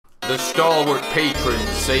The stalwart patrons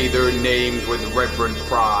say their names with reverent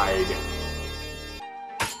pride.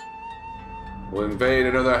 We'll invade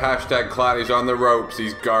another hashtag clan. He's on the ropes.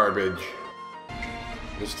 He's garbage.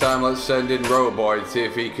 This time let's send in Roboy and see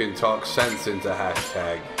if he can talk sense into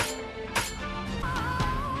hashtag.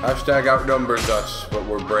 Hashtag outnumbers us, but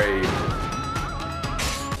we're brave.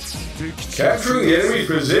 Capturing the enemy's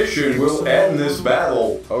position will end this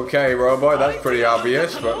battle. Okay, Roboy, that's pretty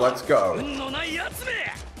obvious, but let's go.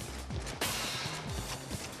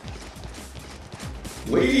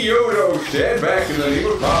 Lady Yodo, stand back in the name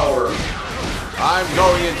of power. I'm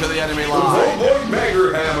going into the enemy line. Roboid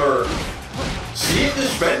Megger Hammer. See it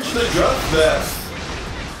dispense the just death.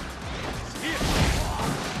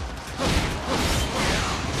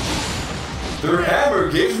 Their hammer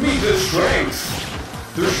gives me the strength.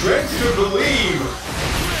 The strength to believe.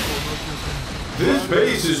 This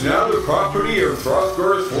base is now the property of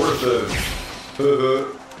Throthgar's forces.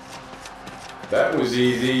 That was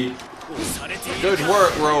easy. Good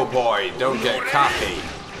work, Roboy. Don't get cocky.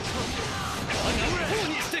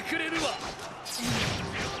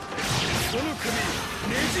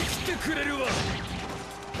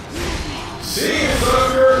 See you,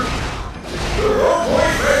 sucker! The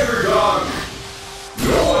Roboid Megger Dunk!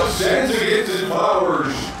 No one stands against his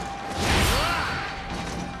powers!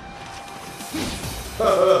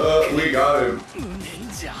 We got him.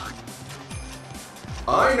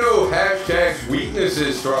 I know hashtag's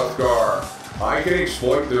weaknesses, Throthgar. I can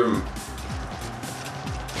exploit them.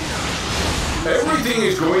 Everything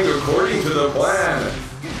is going according to the plan.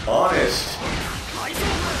 Honest.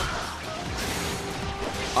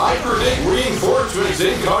 I predict reinforcements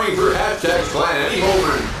incoming for hashtag's plan any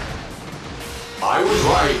moment. I was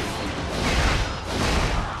right.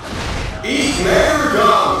 Eat Megger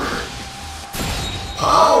Dunk!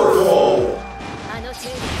 Powerful!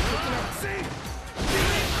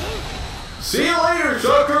 See you later,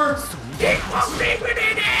 sucker!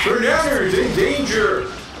 Fernander's in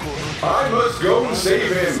danger! I must go and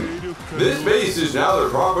save him! This base is now the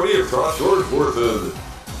property of Throthgar's forces.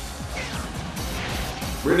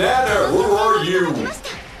 Renata, where are you?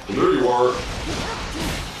 There you are.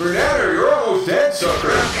 Renata, you're almost dead,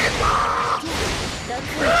 sucker!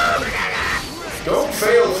 Don't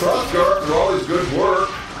fail Throthgar for all his good work.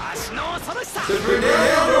 The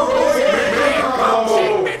Renata Roboid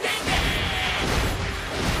combo!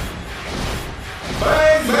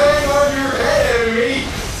 Bang, bang on your head, enemy!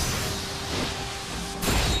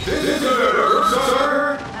 This isn't a hurt, sucker!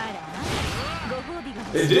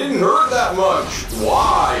 It didn't hurt that much.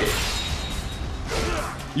 Why?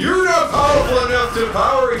 You're not powerful enough to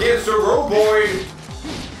power against a Roboid.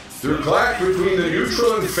 The clash between the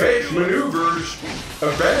neutral and fetch maneuvers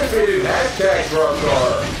have benefited hashtag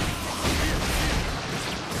Throthgar.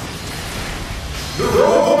 The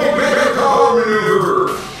Roboid Mega Power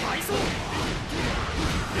Maneuver!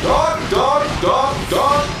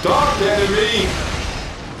 Dot, enemy!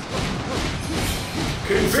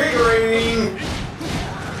 Configuring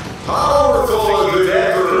powerful as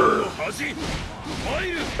ever!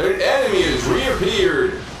 An enemy has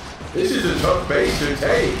reappeared! This is a tough base to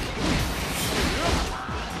take.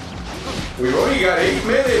 We've only got 8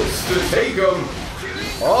 minutes to take them.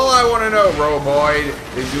 All I want to know, Roboid,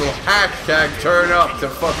 is you'll hashtag turn up to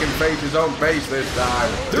fucking face his own base this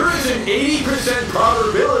time. There is an 80%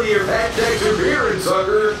 probability of hashtag's appearance,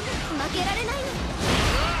 sucker.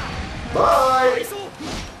 Bye!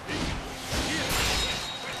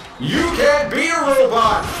 You can't beat a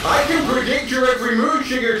robot! I can predict your every move,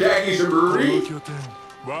 Sugar Tacky Saburi!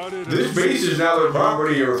 This base is now the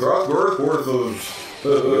property of Throthgar's forces.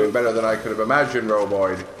 Doing better than I could have imagined,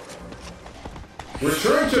 Roboid.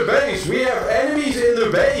 Return to base! We have enemies in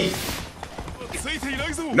the base!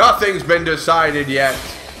 Nothing's been decided yet.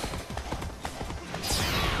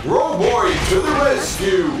 Roboid to the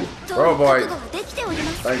rescue! Roboid,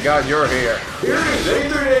 thank God you're here. Here to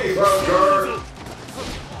save the day, Throthgar!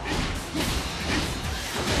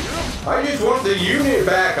 I just want the unit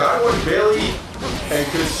back. I want Billy and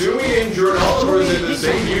Kasumi and Jordan all of us in the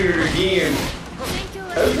same unit again.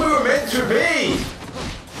 As we were meant to be!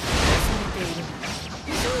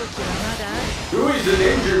 Who is the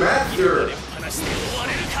Ninja Master?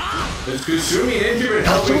 Has Kasumi Ninja been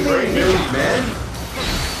helping train Billy's men?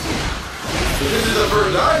 This is the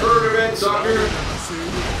first I've heard of it, sucker!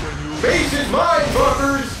 Base is mine,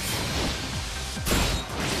 fuckers!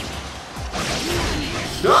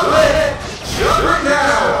 Stop it! Stop it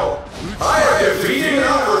now! I have defeated an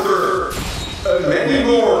officer! And many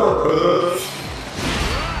more!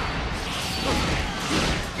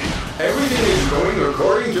 Everything is going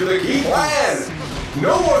according to the key plan!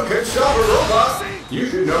 No one can stop a robot! You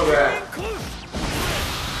should know that.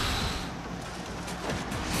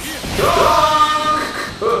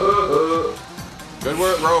 Good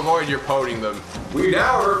work, Roboid, you're poding them. We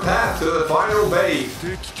now are path to the final base.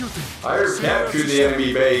 I have captured the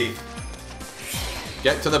enemy base.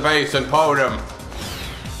 Get to the base and pod him.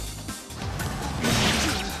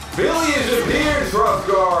 Billy has appeared,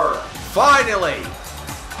 Throthgar! Finally!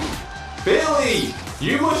 Billy!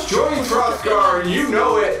 You must join Throthgar, and you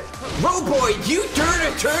know it! Roboid, you turn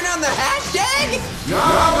on the hashtag? Now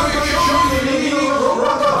I'm going to show you the meaning of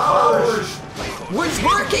Robot powers! Was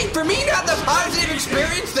working for me not the positive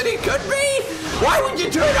experience that it could be? Why would you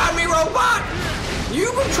turn on me, Robot?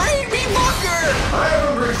 You betrayed me, fucker! I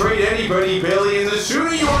haven't betrayed anybody, Billy, and the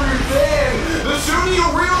sooner you understand, the sooner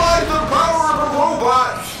you'll realize the power of a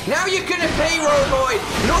robot! Now you're gonna pay, Roboid!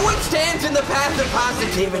 No one stands in the path of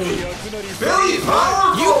positivity! Billy's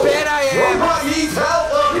powerful! You bet I am! Robot needs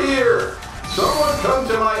help up here! Someone come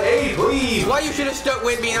to my aid, please! Why you should have stuck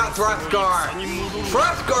with me, not Throthgar!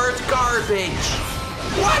 Throthgar's garbage!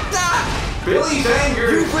 What the? Billy's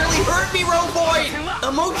anger! You really hurt me, Roboid!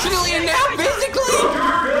 Emotionally and now physically!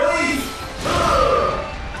 Billy!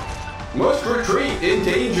 Must retreat in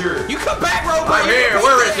danger! You come back, Roboid! I'm here,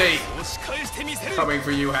 where is he? Coming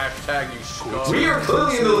for you, hashtag, you scum. We are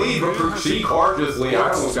clearly in the lead, but proceed cautiously. I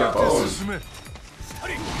almost got boned.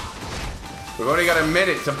 We've only got a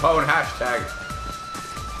minute to pwn hashtag.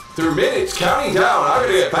 Through minutes, counting down. I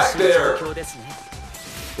gotta get back there.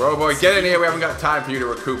 Roboid, get in here. We haven't got time for you to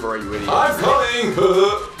recuperate, you idiot. I'm coming.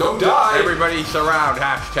 Don't die. Everybody surround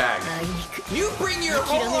hashtag. You bring your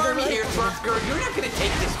whole army here, Throthgar. You're not gonna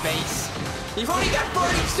take this base. You've only got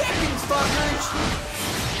 40 seconds, fuckers.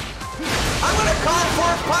 I'm gonna call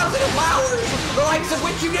forth positive powers, the likes of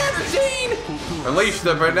which you've never seen. Unleash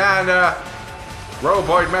the banana.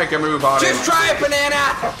 Roboid, make a move on him. Just try it,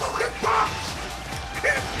 banana.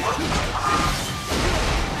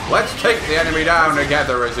 Let's take the enemy down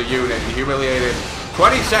together as a unit and humiliate him.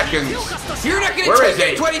 20 seconds. You're not gonna Where take is he?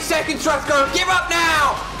 it 20 seconds, Throthgar. Give up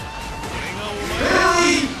now.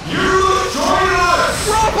 Billy, you join us.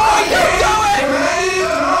 Roboid, don't do it.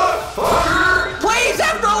 Fucker. Please,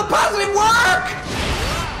 after all the positive work.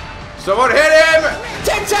 Someone hit him.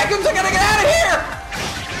 10 seconds. I gotta get out of here.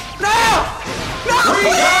 No. No,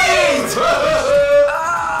 please.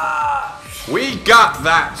 We got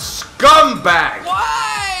that scumbag. Why?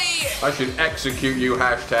 I should execute you,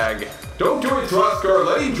 hashtag. Don't do it, Throthgar.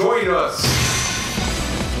 Let him join us.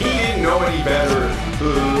 He didn't know any better.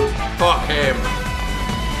 Fuck him.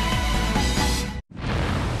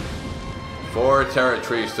 4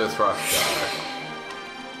 territories to Throthgar.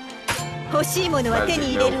 欲しいものは手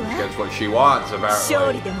に入れるわ。 Gets what she wants,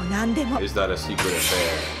 勝利 apparently. でも何でも。 Is that a secret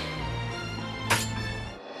affair?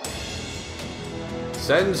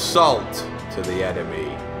 Send salt to the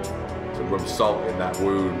enemy to rub salt in that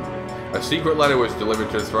wound. A secret letter was delivered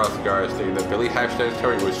to Throthgar stating that Billy Hashtag's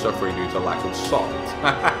territory was suffering due to lack of salt.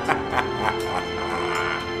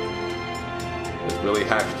 As Billy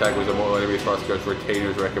Hashtag was a mortal enemy, Throthgar's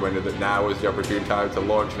retainers recommended that now was the opportune time to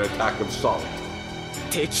launch an attack of salt.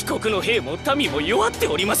 敵国の兵も民も弱って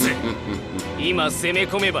おります。今攻め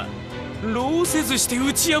込めば労せずして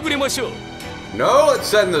打ち破れましょう。 No, let's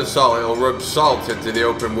send the salt. It'll rub salt into the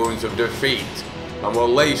open wounds of defeat. And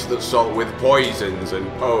we'll lace the salt with poisons and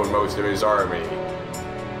pwn most of his army.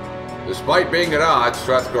 Despite being at odds,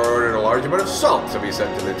 Throthgar ordered a large amount of salt to be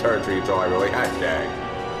sent to the territory to Billy Hashtag.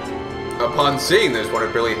 Upon seeing this, one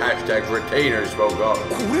of Billy Hashtag's retainers spoke up.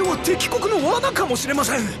 これは敵国の罠かもしれま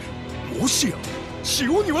せん。もしや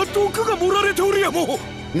塩には毒が盛られておるやも。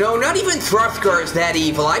 No, not even Throthgar is that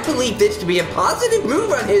evil. I believe this to be a positive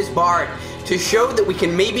move on his part to show that we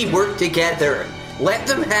can maybe work together. Let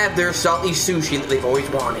them have their salty sushi that they've always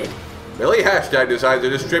wanted. Billy Hashtag decided to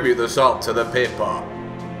distribute the salt to the Pip-Up.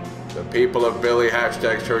 The people of Billy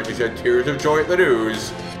Hashtag's church shed tears of joy at the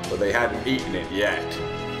news, but they hadn't eaten it yet.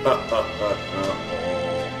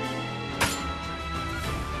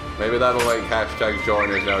 Maybe that'll make Hashtag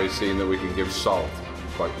join us now he's seen that we can give salt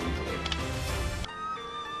quite easily.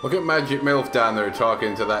 Look at Magic MILF down there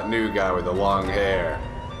talking to that new guy with the long hair.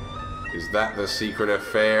 Is that the secret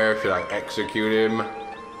affair? Should I execute him?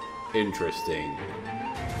 Interesting.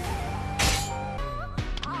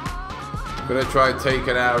 I'm gonna try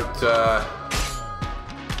taking out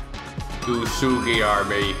Usugi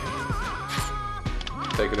army.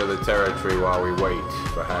 Take another territory while we wait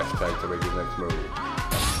for Hashtag to make his next move.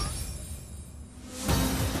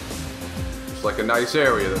 It's like a nice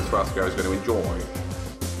area that Throthgar is going to enjoy.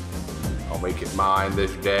 I'll make it mine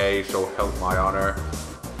this day, so help my honor.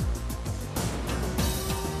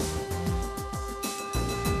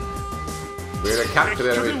 We're gonna capture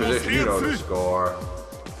the enemy position, you know the score.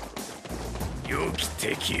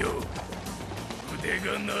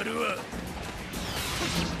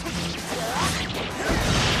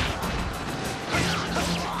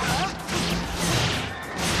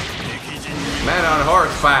 Men on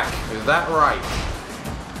horseback, is that right?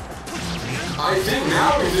 I think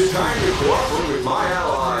now is the time to cooperate with my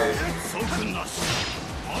allies.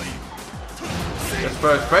 This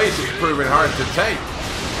first base is proving hard to take.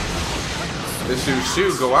 The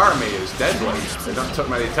Susugo army is deadly. They don't took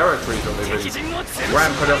many territories, but they've been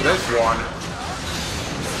ramping up this one.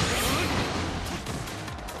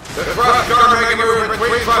 The thrust gun making a move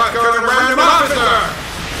between thrust gun and random officer!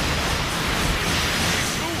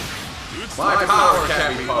 My power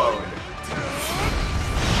can't be pwned.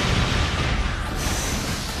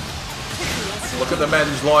 Look at the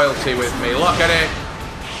men's loyalty with me. Look at it.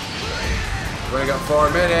 We've only got 4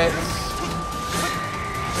 minutes.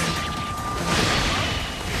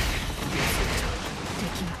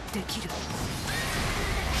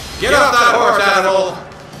 Get off that horse, animal!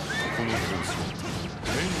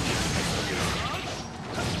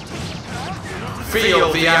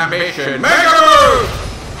 Feel the ambition. Make a move!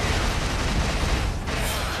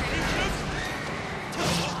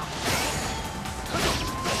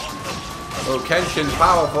 Oh, Kenshin's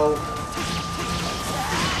powerful.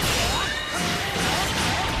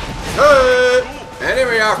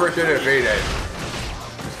 Enemy operator defeated.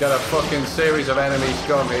 He's got a fucking series of enemy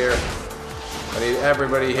scum here. I need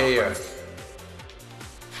everybody here.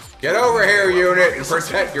 Get over here, unit, and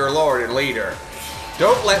protect your lord and leader.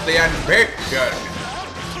 Don't let the ambition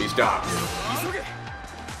be stopped.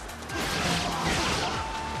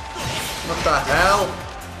 What the hell?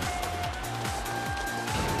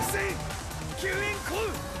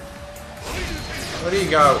 Where'd he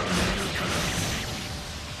go?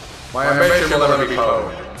 My ambition will never be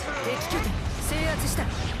pwned.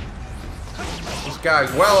 This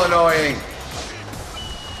guy's well annoying.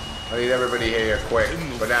 I need everybody here, quick.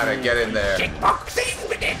 Banana, get in there.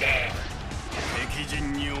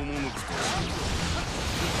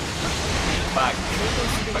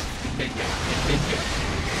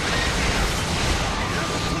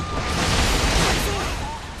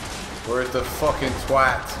 Where's the fucking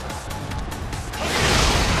twat?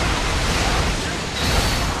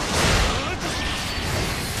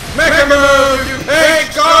 Make a move, you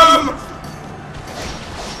pig scum!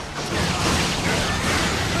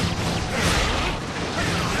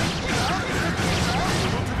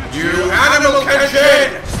 You animal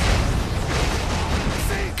Kenshin!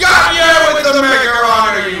 Got you with the Mega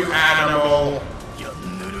Runner, you animal!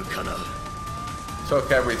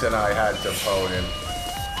 Took everything I had to pwn him.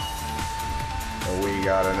 Oh, we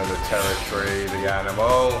got another territory, the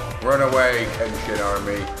animal. Run away, Kenshin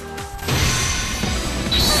army.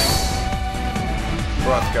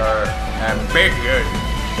 Hrothgar and Big.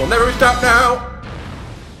 We'll never stop now!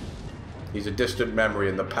 He's a distant memory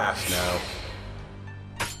in the past now.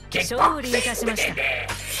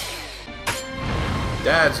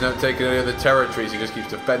 Dad's not taking any other territories, he just keeps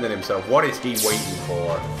defending himself. What is he waiting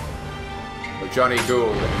for? But Johnny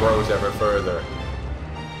Gould grows ever further.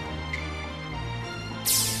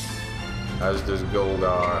 As does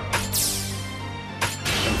Goldar.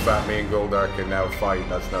 In fact, me and Goldar can now fight,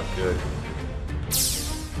 that's not good.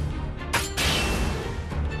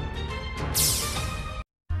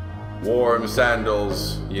 Warm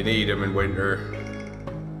sandals, you need them in winter.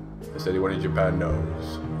 As anyone in Japan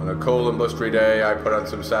knows. On a cold and blustery day, I put on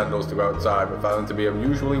some sandals to go outside, but found them to be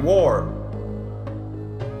unusually warm.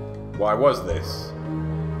 Why was this?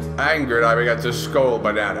 Angered, I began to scold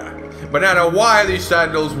Banana. Banana, why are these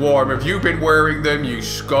sandals warm? Have you been wearing them, you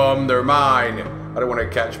scum? They're mine. I don't want to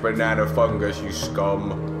catch banana fungus, you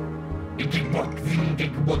scum.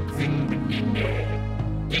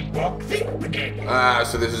 Ah,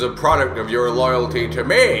 so this is a product of your loyalty to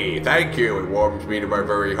me. Thank you. It warms me to my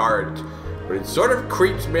very heart. But it sort of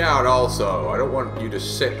creeps me out also. I don't want you to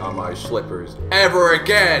sit on my slippers ever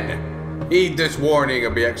again. Heed this warning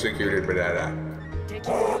and be executed, Banana.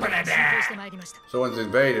 Someone's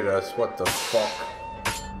invaded us. What the fuck?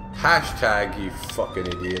 Hashtag, you fucking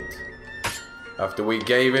idiot. After we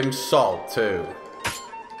gave him salt, too.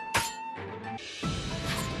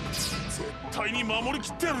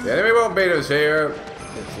 The enemy won't beat us here.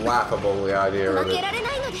 It's laughable, the idea of it.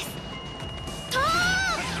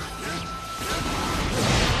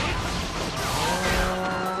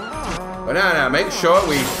 Banana, make sure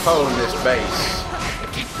we pwn this base.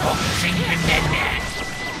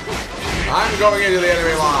 I'm going into the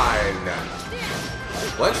enemy line.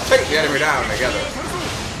 Let's take the enemy down together.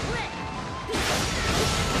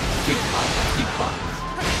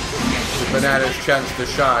 Banana's chance to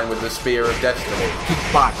shine with the Spear of Destiny.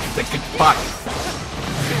 Kickbox, the kickbox.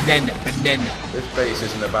 Banana, banana. This base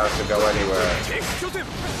isn't about to go anywhere.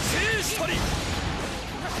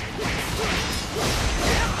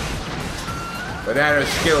 Banana's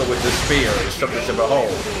skill with the spear is something to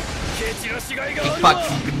behold. Kickbox,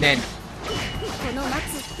 banana.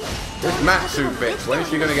 This Matsu bitch, when is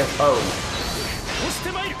she gonna get home?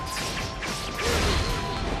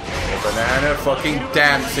 The Banana fucking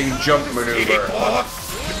dancing jump maneuver.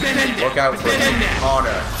 Look out for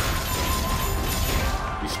honor.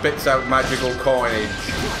 He spits out magical coinage.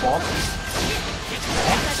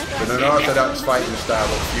 With an orthodox fighting style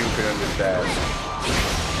that few can understand.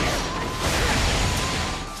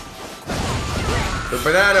 The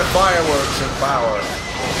Banana fireworks of power.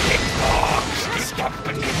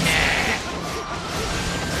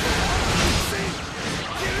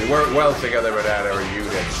 We work well together, Banana, a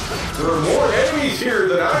unit. There are more enemies here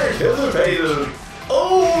than I anticipated.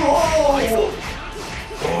 Oh!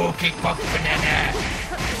 Kickbox, banana.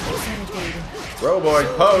 Roboid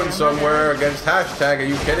pwned somewhere against hashtag, are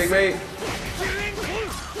you kidding me?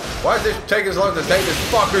 Why did this take as long to take this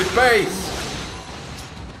fucker's base?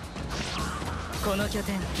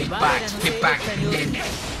 Kickbox, kickbox, banana.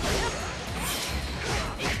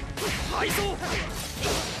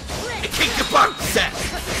 Kickbox,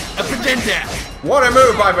 a banana. What a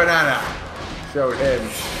move by Banana! Showed him.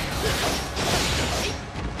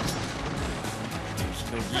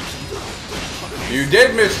 You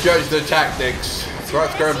did misjudge the tactics.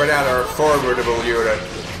 Thrusker and Banana are a formidable unit.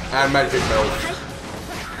 And Magic Milk.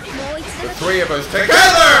 The three of us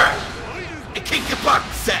together!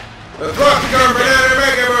 Kickbox. The Thrusker and Banana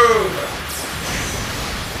Mega Move!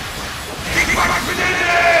 Kickbox,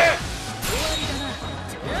 banana.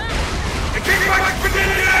 Kickbox,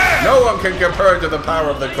 banana. No one can compare to the power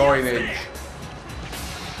of the coinage.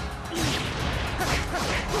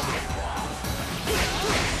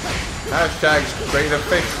 Hashtags create a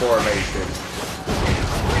fish formation.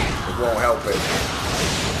 It won't help it.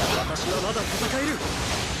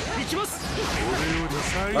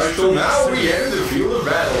 Alright, so now we enter the field of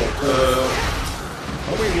battle.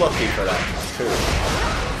 Are we lucky for that, too?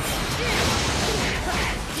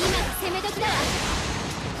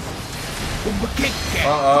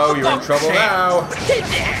 Uh-oh, you're in trouble now.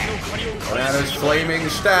 Banana's flaming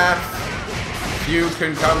staff. Few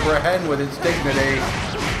can comprehend with its dignity.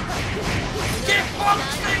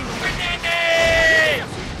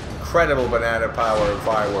 Incredible Banana power and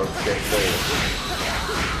fireworks shit too.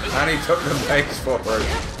 And he took the base forward.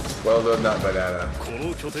 Well done, that Banana.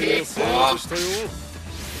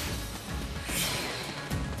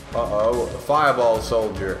 Uh-oh, a fireball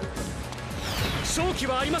soldier.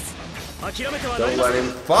 Don't let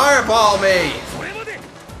him fireball me!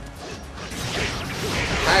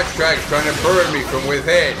 Hashtag's trying to burn me from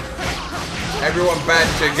within. Everyone band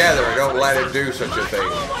together, don't let him do such a thing.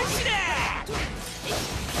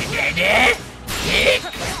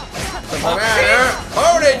 The Banana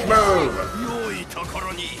ownage move!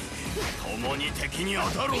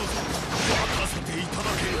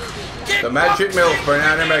 The Magic Milk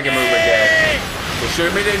Banana Mega Move again.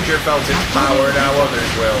 Assuming Ninja felt its power, now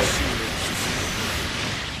others will.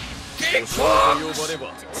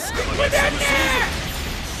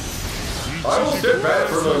 I will sit back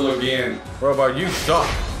for a little again. Robot, you suck.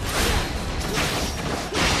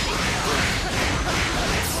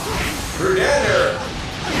 Banana,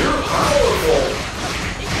 you're powerful.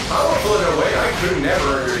 Powerful in a way I could never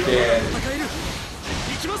understand.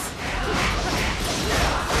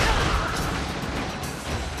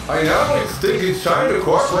 I now think it's time to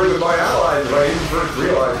cooperate with my allies, but I didn't first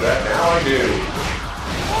realize that. Now I do.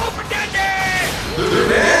 The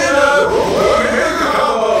Banana Mega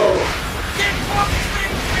Combo!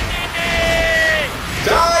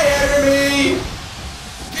 Die, enemy!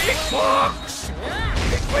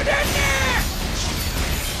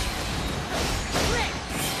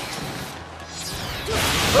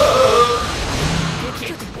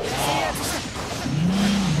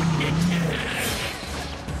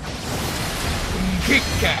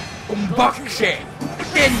 Kicka, boxe,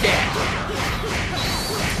 tende.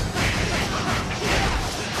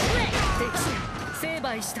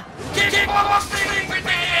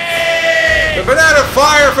 The Banana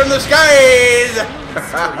fire from the skies!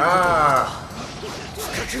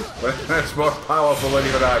 That's more powerful than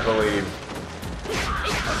even I believe.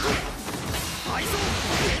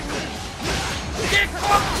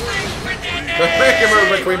 The Mega Move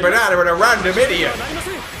between Banana and a random idiot.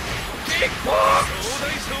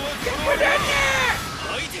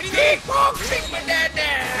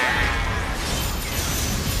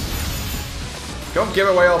 Don't give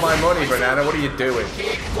away all my money, Banana. What are you doing?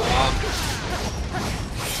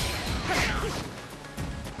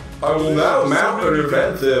 I will now mount an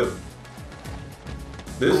offensive.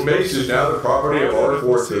 This base is now the property of our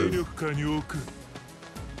forces.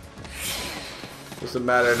 What's the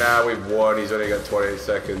matter now? We've won. He's only got 28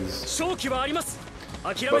 seconds. 勝機はあります。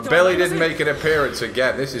諦め But てはな Billy りませ didn't ん。 make an appearance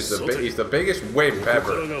again. This is he's the biggest wimp ここから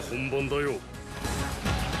ever. が本番だよ。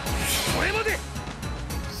これまで。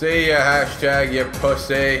 See ya, hashtag, you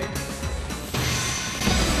pussy.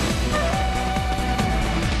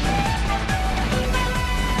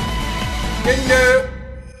 Gingo!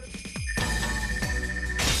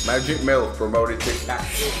 Magic Milk promoted to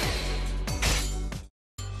captain.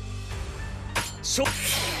 勝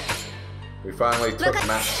We finally took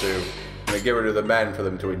Matsu, and they give her to the men for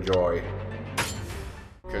them to enjoy.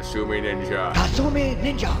 Kasumi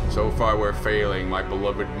Ninja. So far we're failing, my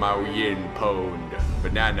beloved Mao Yin pwned.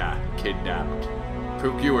 Banana kidnapped.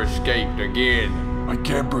 Pukyu escaped again. I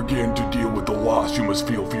can't begin to deal with the loss you must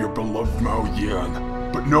feel for your beloved Mao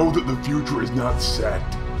Yan. But know that the future is not set.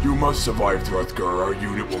 You must survive, Thruthgar. Our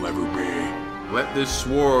unit will never be. Let this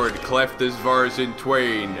sword cleft this vase in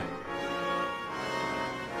twain.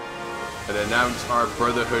 And announce our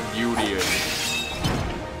brotherhood union.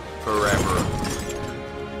 Forever.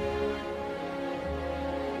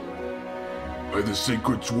 By the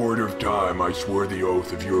sacred sword of time, I swear the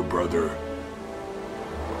oath of your brother.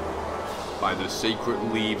 By the sacred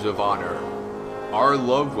leaves of honor. Our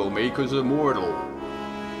love will make us immortal.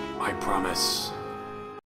 I promise.